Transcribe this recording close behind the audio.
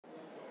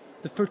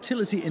The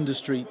fertility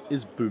industry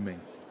is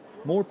booming.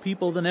 More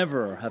people than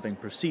ever are having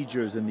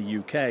procedures in the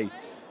UK,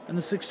 and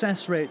the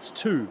success rates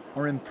too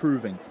are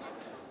improving.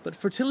 But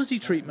fertility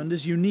treatment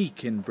is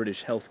unique in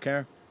British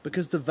healthcare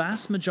because the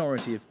vast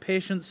majority of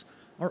patients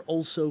are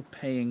also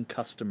paying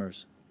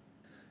customers.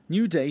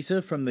 New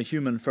data from the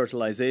Human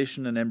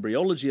Fertilisation and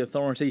Embryology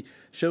Authority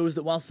shows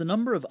that whilst the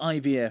number of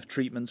IVF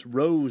treatments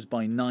rose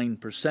by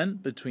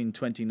 9% between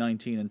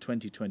 2019 and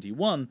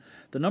 2021,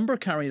 the number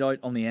carried out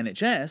on the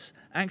NHS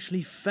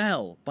actually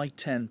fell by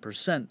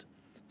 10%.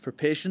 For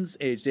patients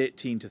aged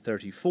 18 to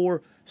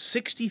 34,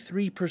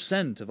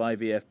 63% of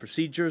IVF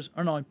procedures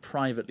are now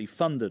privately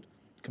funded,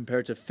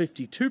 compared to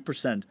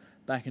 52%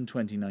 back in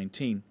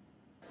 2019.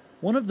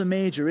 One of the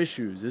major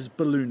issues is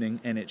ballooning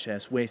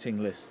NHS waiting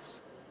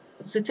lists.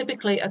 So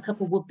typically a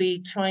couple would be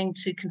trying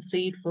to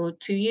conceive for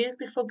 2 years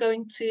before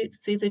going to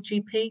see the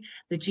GP.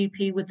 The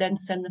GP would then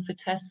send them for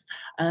tests,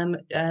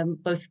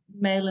 both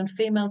male and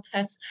female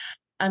tests.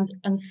 And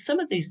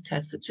some of these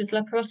tests, such as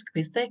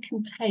laparoscopies, they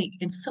can take,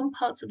 in some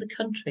parts of the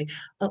country,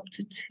 up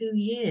to 2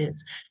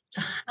 years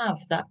to have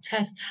that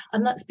test.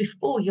 And that's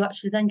before you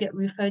actually then get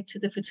referred to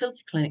the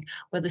fertility clinic,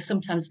 where there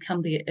sometimes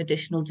can be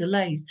additional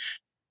delays.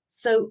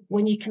 So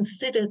when you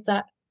consider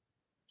that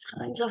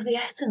time's of the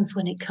essence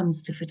when it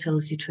comes to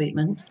fertility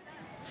treatment.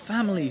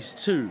 Families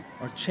too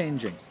are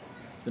changing.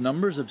 The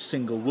numbers of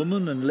single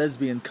women and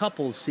lesbian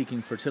couples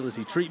seeking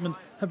fertility treatment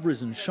have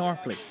risen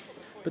sharply.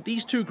 But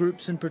these two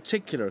groups in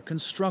particular can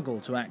struggle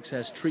to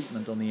access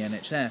treatment on the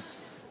NHS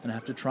and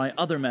have to try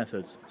other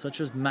methods, such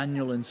as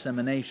manual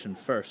insemination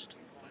first.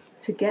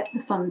 To get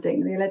the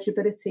funding, the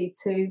eligibility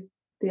to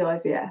the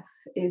IVF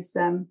is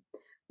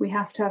we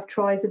have to have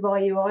tries of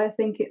IUI. I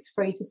think it's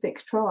 3 to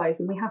 6 tries,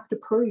 and we have to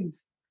prove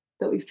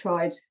that we've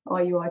tried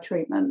IUI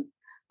treatment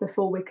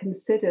before we're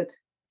considered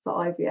for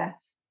IVF,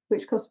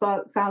 which costs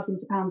about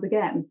thousands of pounds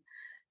again.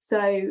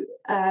 So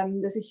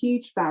there's a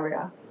huge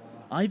barrier.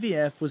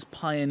 IVF was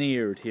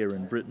pioneered here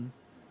in Britain.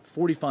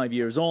 45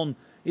 years on,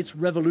 it's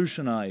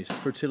revolutionised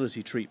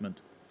fertility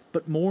treatment.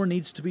 But more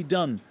needs to be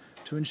done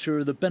to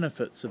ensure the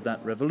benefits of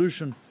that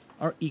revolution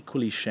are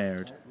equally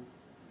shared.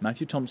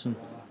 Matthew Thompson,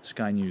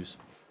 Sky News.